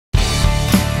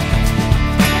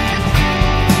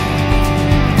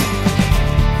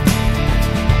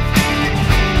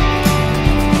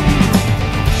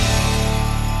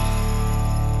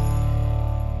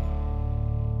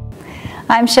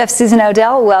I'm Chef Susan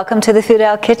Odell. Welcome to the Food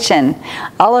Odell Kitchen.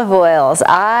 Olive oils.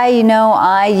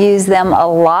 I use them a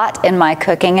lot in my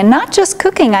cooking, and not just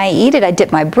cooking. I eat it. I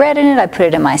dip my bread in it. I put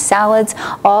it in my salads.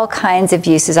 All kinds of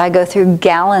uses. I go through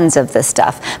gallons of this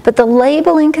stuff, but the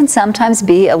labeling can sometimes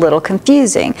be a little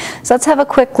confusing. So let's have a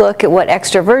quick look at what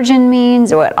extra virgin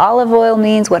means, or what olive oil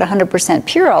means, what 100%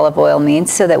 pure olive oil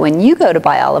means, so that when you go to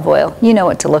buy olive oil, you know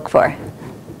what to look for.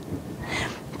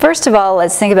 First of all,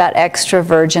 let's think about extra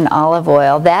virgin olive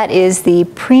oil. That is the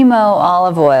primo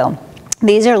olive oil.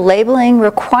 These are labeling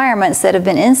requirements that have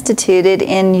been instituted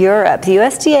in Europe. The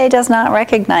USDA does not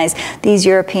recognize these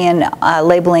European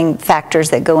labeling factors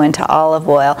that go into olive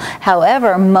oil.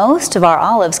 However, most of our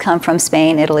olives come from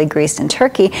Spain, Italy, Greece, and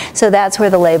Turkey, so that's where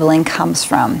the labeling comes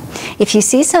from. If you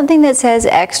see something that says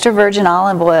extra virgin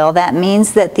olive oil, that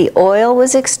means that the oil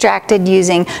was extracted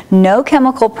using no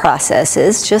chemical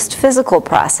processes, just physical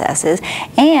processes,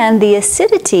 and the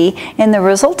acidity in the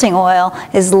resulting oil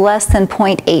is less than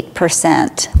 0.8%.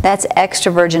 That's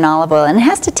extra virgin olive oil, and it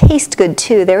has to taste good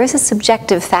too. There is a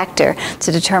subjective factor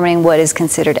to determining what is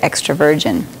considered extra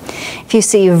virgin. If you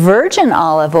see virgin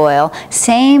olive oil,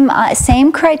 same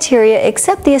criteria,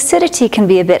 except the acidity can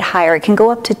be a bit higher. It can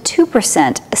go up to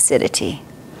 2% acidity.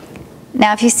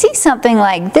 Now, if you see something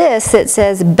like this that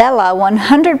says Bella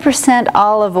 100%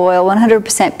 olive oil,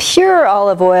 100% pure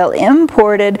olive oil,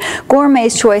 imported,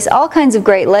 gourmet's choice, all kinds of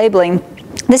great labeling,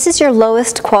 this is your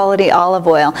lowest quality olive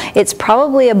oil. It's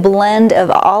probably a blend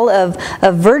of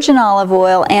virgin olive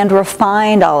oil and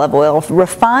refined olive oil.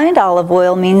 Refined olive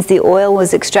oil means the oil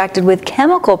was extracted with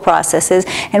chemical processes,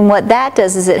 and what that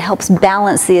does is it helps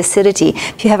balance the acidity.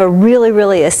 If you have a really,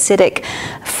 really acidic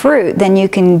fruit, then you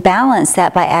can balance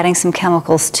that by adding some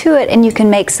chemicals to it, and you can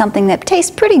make something that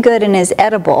tastes pretty good and is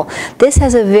edible. This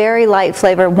has a very light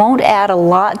flavor, won't add a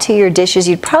lot to your dishes.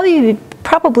 You'd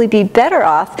probably be better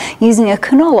off using a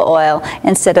canola oil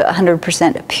instead of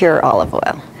 100% pure olive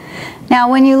oil. Now,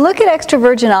 when you look at extra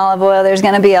virgin olive oil, there's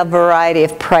going to be a variety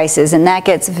of prices, and that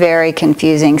gets very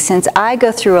confusing. Since I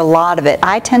go through a lot of it,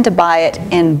 I tend to buy it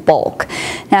in bulk.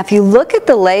 Now, if you look at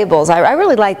the labels, I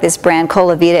really like this brand,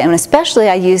 Colavita, and especially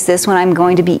I use this when I'm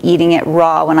going to be eating it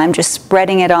raw, when I'm just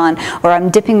spreading it on, or I'm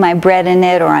dipping my bread in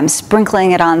it, or I'm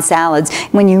sprinkling it on salads.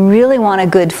 When you really want a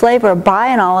good flavor, buy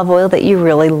an olive oil that you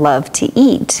really love to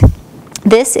eat.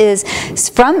 This is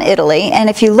from Italy, and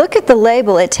if you look at the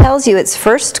label, it tells you it's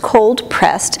first cold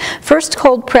pressed. First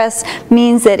cold pressed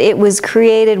means that it was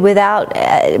created without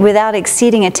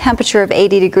exceeding a temperature of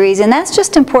 80 degrees, and that's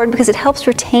just important because it helps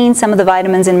retain some of the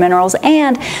vitamins and minerals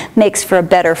and makes for a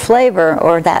better flavor,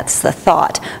 or that's the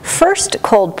thought. First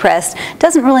cold pressed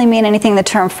doesn't really mean anything, the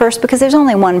term first, because there's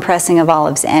only one pressing of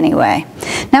olives anyway.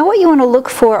 Now, what you want to look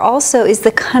for also is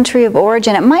the country of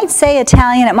origin. It might say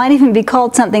Italian, it might even be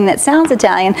called something that sounds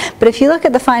Italian, but if you look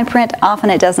at the fine print, often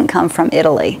it doesn't come from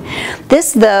Italy.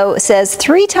 This, though, says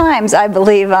 3 times, I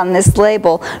believe, on this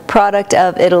label, product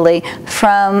of Italy,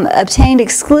 obtained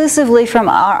exclusively from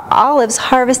our olives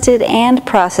harvested and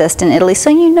processed in Italy, so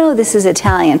you know this is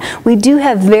Italian. We do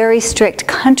have very strict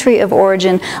country of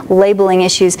origin labeling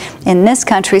issues in this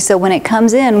country, so when it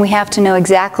comes in, we have to know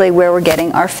exactly where we're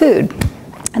getting our food.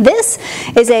 This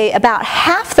is about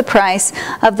half the price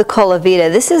of the Colavita.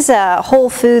 This is a Whole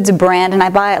Foods brand, and I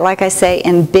buy it, like I say,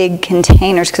 in big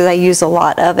containers because I use a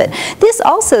lot of it. This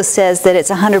also says that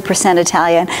it's 100%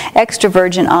 Italian, extra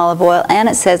virgin olive oil, and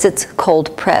it says it's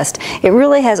cold pressed. It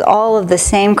really has all of the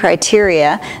same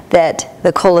criteria that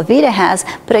the Colavita has,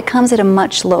 but it comes at a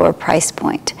much lower price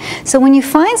point. So when you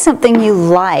find something you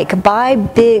like, buy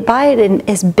it in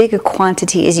as big a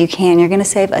quantity as you can. You're going to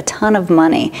save a ton of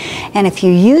money. And if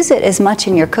you use it as much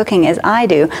in your cooking as I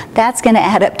do, that's going to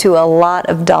add up to a lot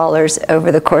of dollars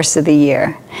over the course of the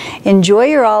year. Enjoy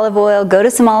your olive oil. Go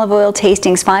to some olive oil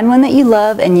tastings. Find one that you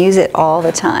love and use it all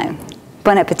the time.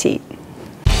 Bon appetit.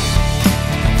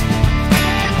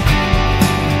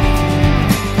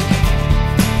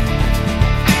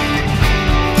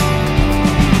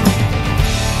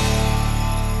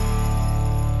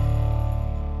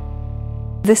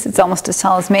 This is almost as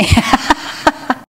tall as me.